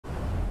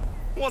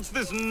What's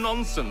this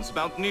nonsense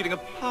about needing a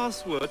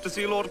password to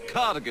see Lord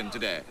Cardigan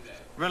today?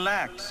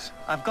 Relax.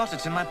 I've got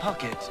it in my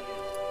pocket.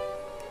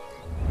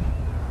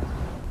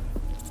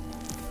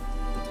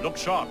 Look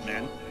sharp,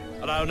 men.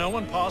 Allow no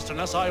one past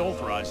unless I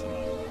authorize them.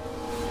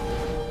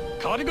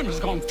 Cardigan has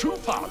gone too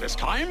far this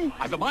time.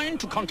 I've a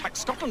mind to contact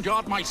Scotland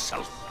Yard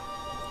myself.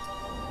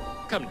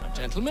 Come now,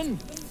 gentlemen.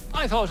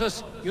 I thought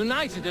us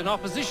united in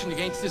opposition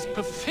against this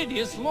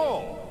perfidious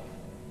law.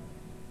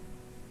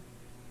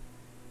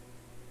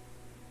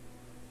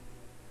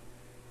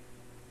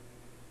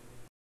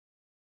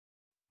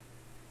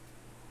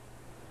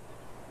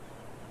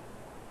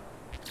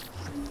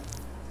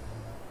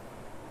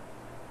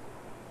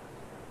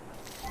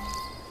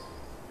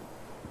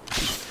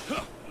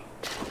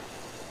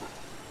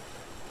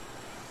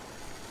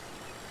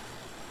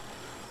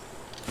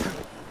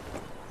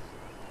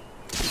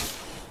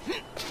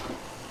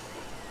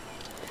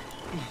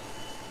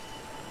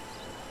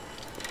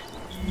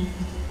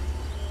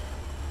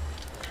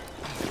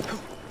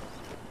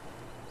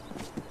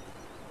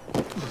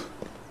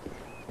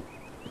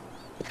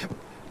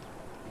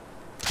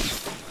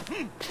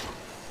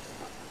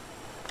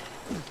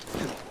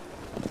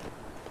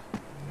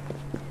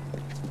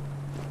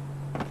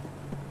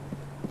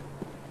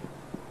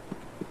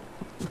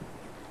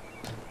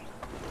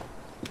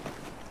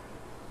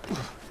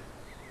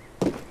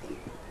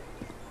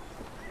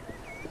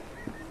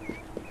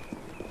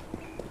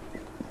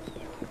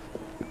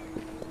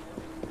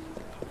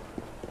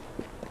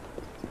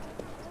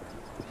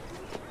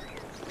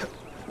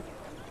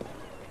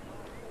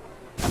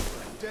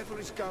 Devil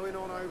is going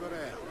on over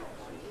there?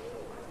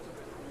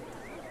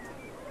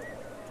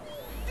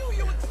 Do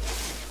you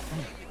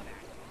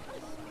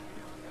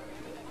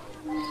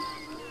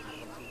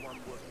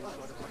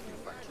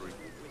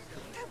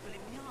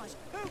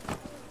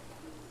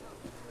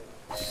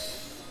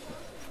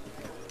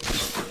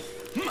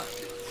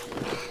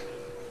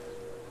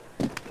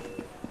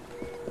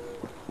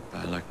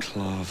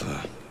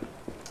Balaclava.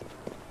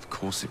 Of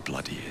course it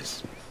bloody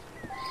is.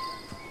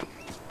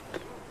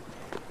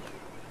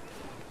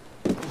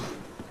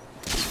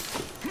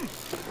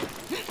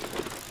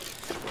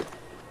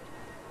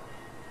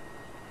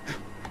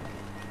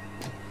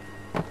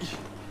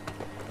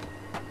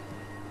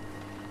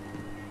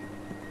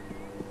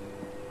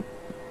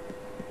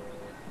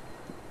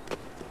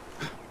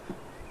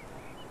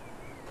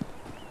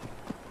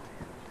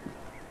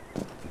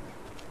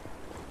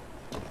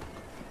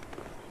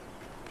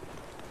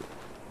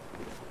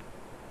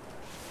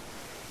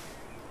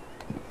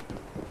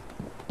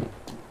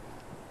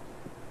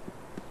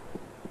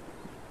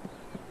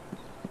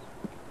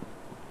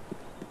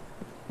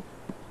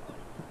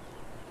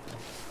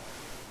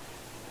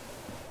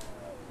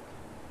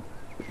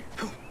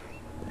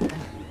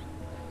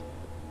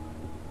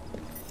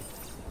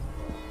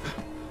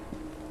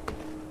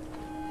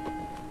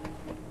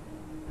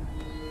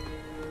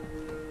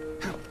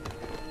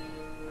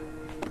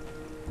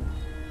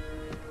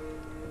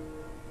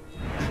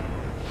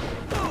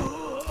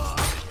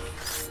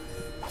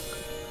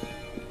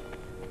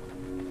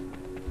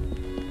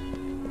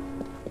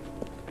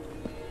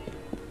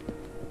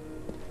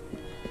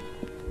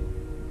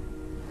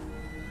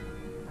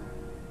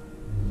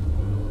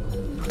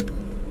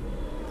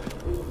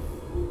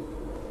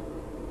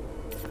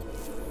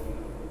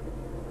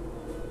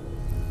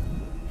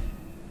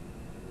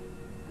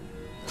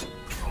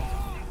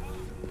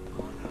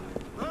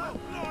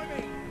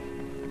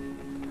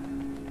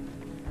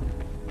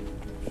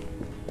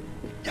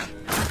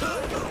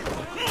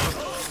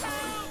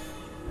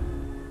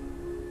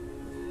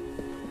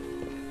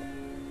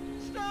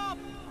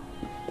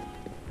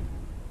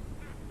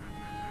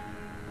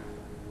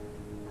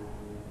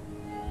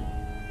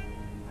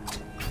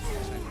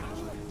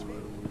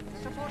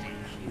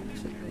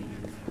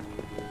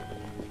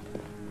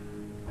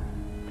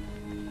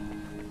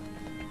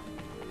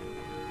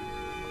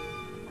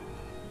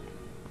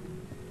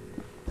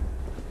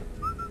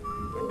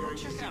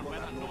 check out where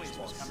that noise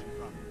was coming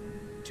from?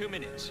 2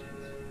 minutes.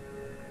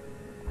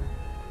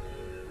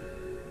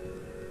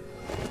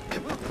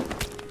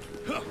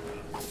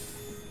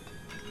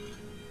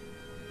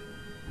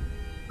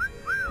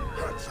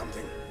 Heard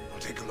something. I'll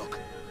take a look.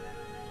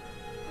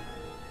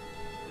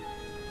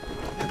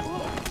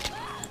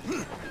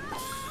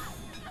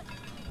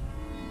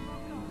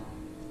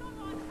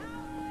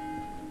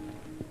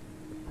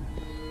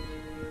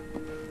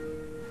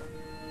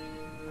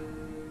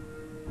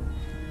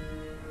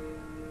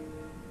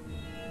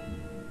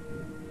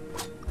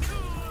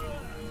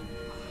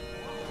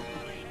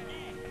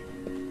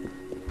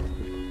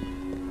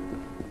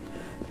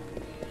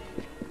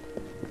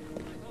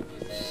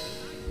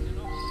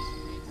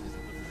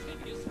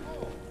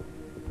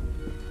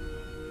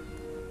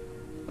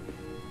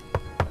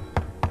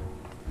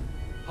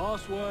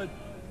 Password.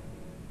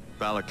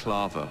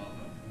 Balaclava.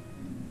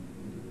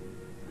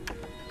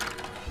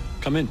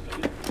 Come in.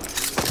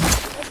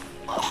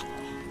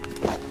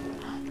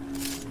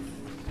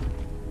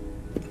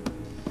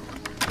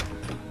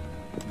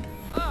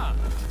 Ah,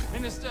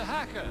 Minister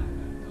Hacker.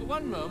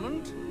 One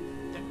moment.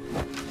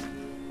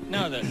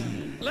 Now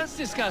then, let's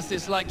discuss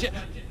this like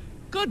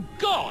Good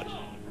God!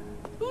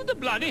 Who the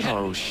bloody hell?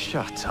 Oh,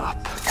 shut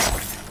up.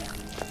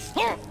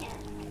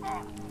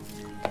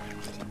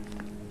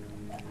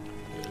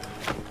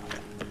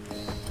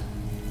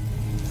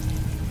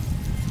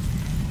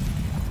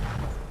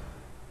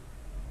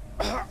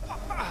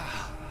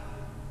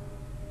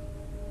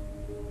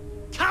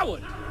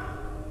 Coward!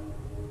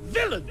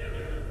 Villain!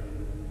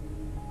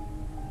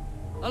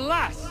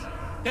 Alas,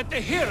 that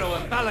the hero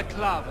of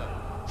Balaclava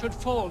should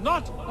fall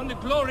not on the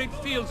gloried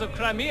fields of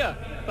Crimea,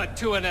 but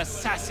to an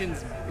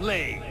assassin's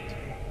blade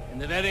in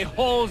the very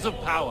halls of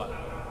power.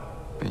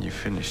 Are you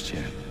finished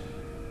yet?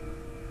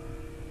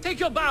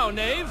 Take your bow,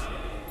 knave,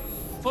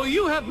 for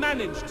you have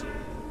managed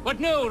what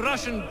no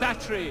Russian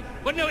battery,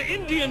 what no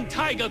Indian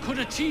tiger could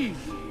achieve.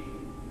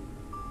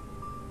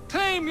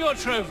 Claim your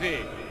trophy,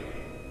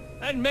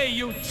 and may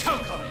you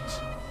choke on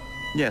it.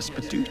 Yes,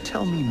 but do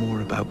tell me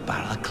more about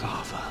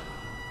Balaclava.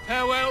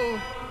 Farewell.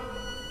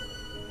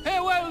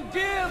 Farewell,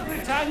 dear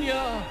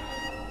Britannia.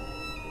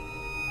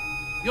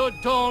 Your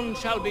dawn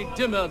shall be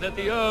dimmer that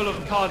the Earl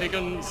of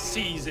Cardigan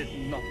sees it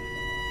not.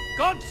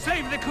 God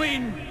save the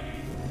Queen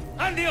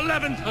and the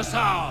 11th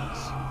Hussars!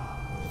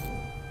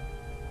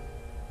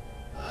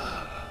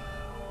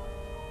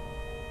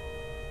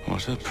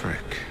 What a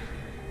prick.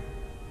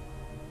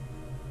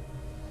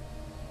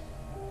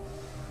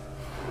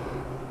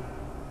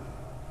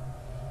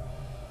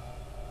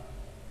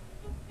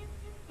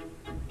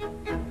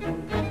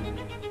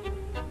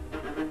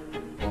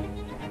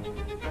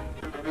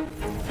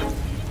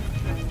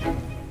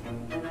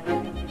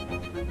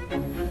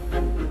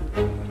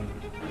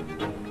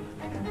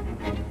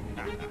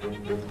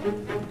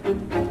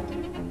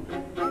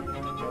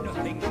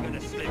 Nothing's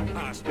gonna slip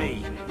past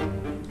me.